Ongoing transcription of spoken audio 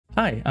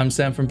Hi, I'm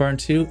Sam from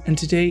Barn2, and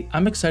today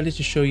I'm excited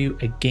to show you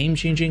a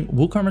game-changing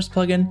WooCommerce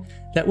plugin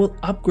that will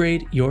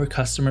upgrade your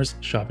customers'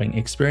 shopping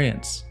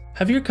experience.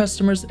 Have your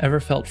customers ever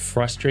felt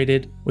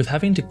frustrated with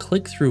having to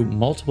click through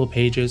multiple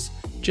pages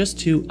just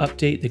to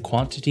update the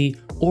quantity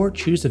or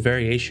choose a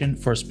variation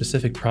for a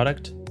specific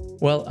product?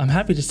 Well, I'm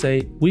happy to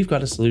say we've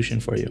got a solution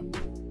for you.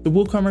 The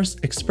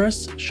WooCommerce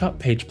Express Shop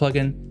Page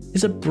plugin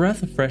is a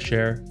breath of fresh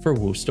air for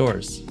Woo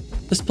stores.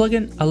 This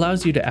plugin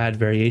allows you to add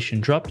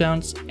variation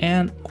dropdowns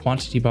and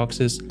quantity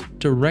boxes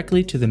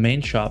directly to the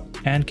main shop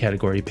and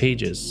category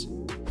pages.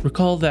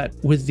 Recall that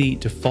with the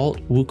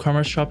default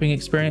WooCommerce shopping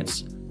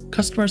experience,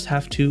 customers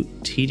have to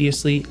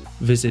tediously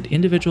visit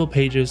individual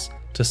pages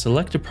to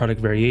select a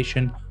product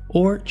variation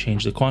or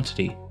change the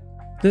quantity.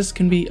 This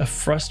can be a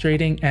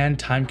frustrating and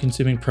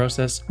time-consuming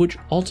process, which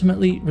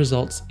ultimately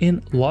results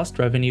in lost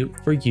revenue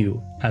for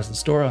you as the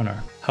store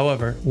owner.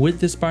 However,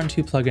 with this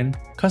Barn2 plugin,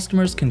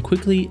 customers can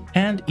quickly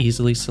and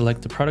easily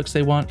select the products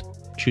they want,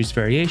 choose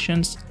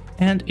variations,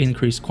 and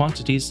increase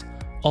quantities,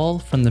 all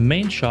from the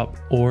main shop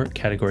or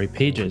category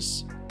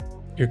pages.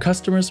 Your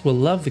customers will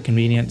love the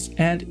convenience,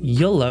 and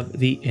you'll love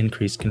the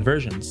increased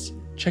conversions.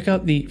 Check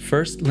out the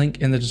first link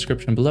in the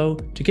description below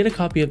to get a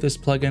copy of this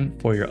plugin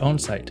for your own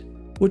site,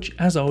 which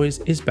as always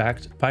is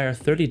backed by our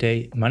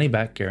 30-day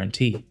money-back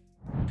guarantee.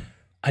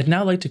 I'd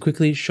now like to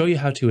quickly show you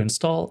how to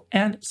install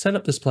and set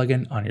up this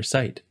plugin on your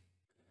site.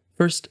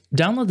 First,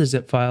 download the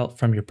zip file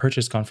from your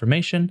purchase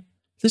confirmation.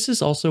 This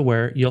is also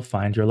where you'll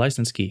find your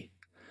license key.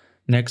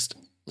 Next,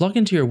 log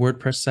into your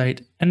WordPress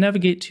site and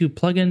navigate to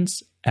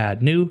Plugins,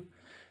 Add New.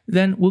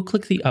 Then we'll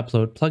click the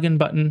Upload Plugin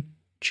button,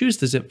 choose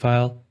the zip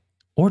file,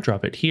 or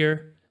drop it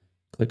here,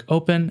 click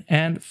Open,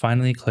 and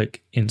finally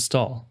click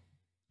Install.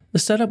 The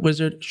setup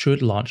wizard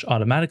should launch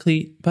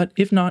automatically, but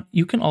if not,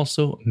 you can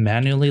also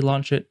manually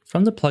launch it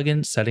from the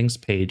plugin settings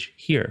page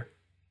here.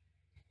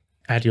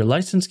 Add your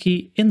license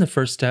key in the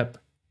first step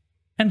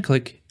and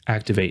click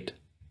Activate.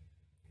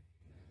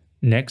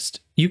 Next,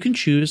 you can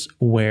choose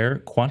where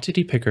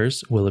quantity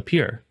pickers will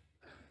appear.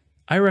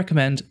 I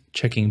recommend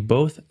checking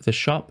both the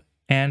shop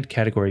and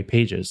category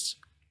pages.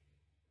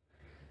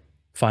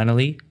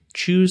 Finally,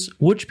 choose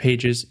which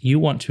pages you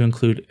want to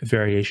include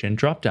variation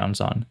dropdowns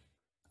on.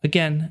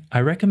 Again,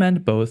 I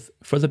recommend both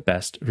for the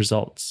best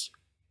results.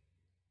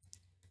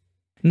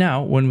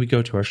 Now, when we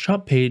go to our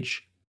shop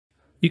page,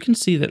 you can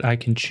see that I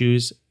can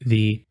choose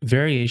the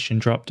variation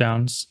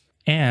dropdowns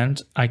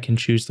and I can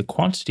choose the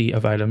quantity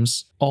of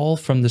items all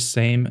from the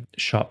same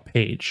shop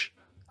page.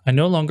 I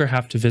no longer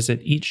have to visit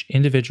each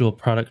individual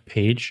product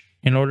page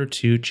in order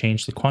to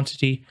change the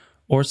quantity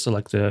or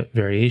select the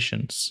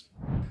variations.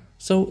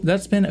 So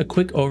that's been a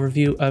quick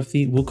overview of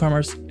the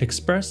WooCommerce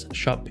Express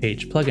Shop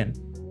Page plugin.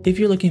 If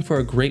you're looking for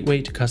a great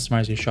way to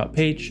customize your shop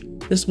page,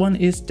 this one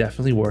is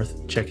definitely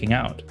worth checking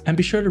out. And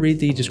be sure to read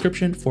the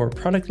description for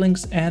product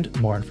links and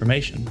more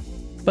information.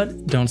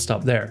 But don't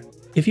stop there.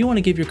 If you want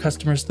to give your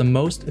customers the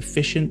most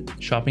efficient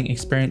shopping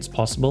experience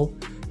possible,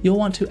 you'll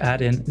want to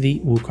add in the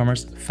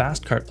WooCommerce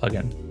Fast Cart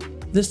plugin.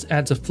 This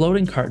adds a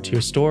floating cart to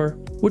your store,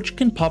 which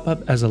can pop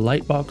up as a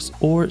lightbox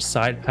or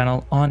side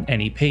panel on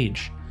any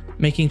page,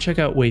 making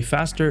checkout way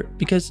faster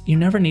because you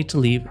never need to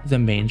leave the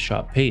main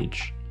shop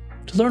page.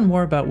 To learn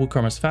more about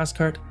WooCommerce Fast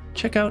Cart,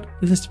 check out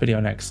this video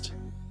next.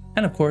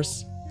 And of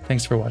course,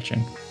 thanks for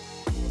watching.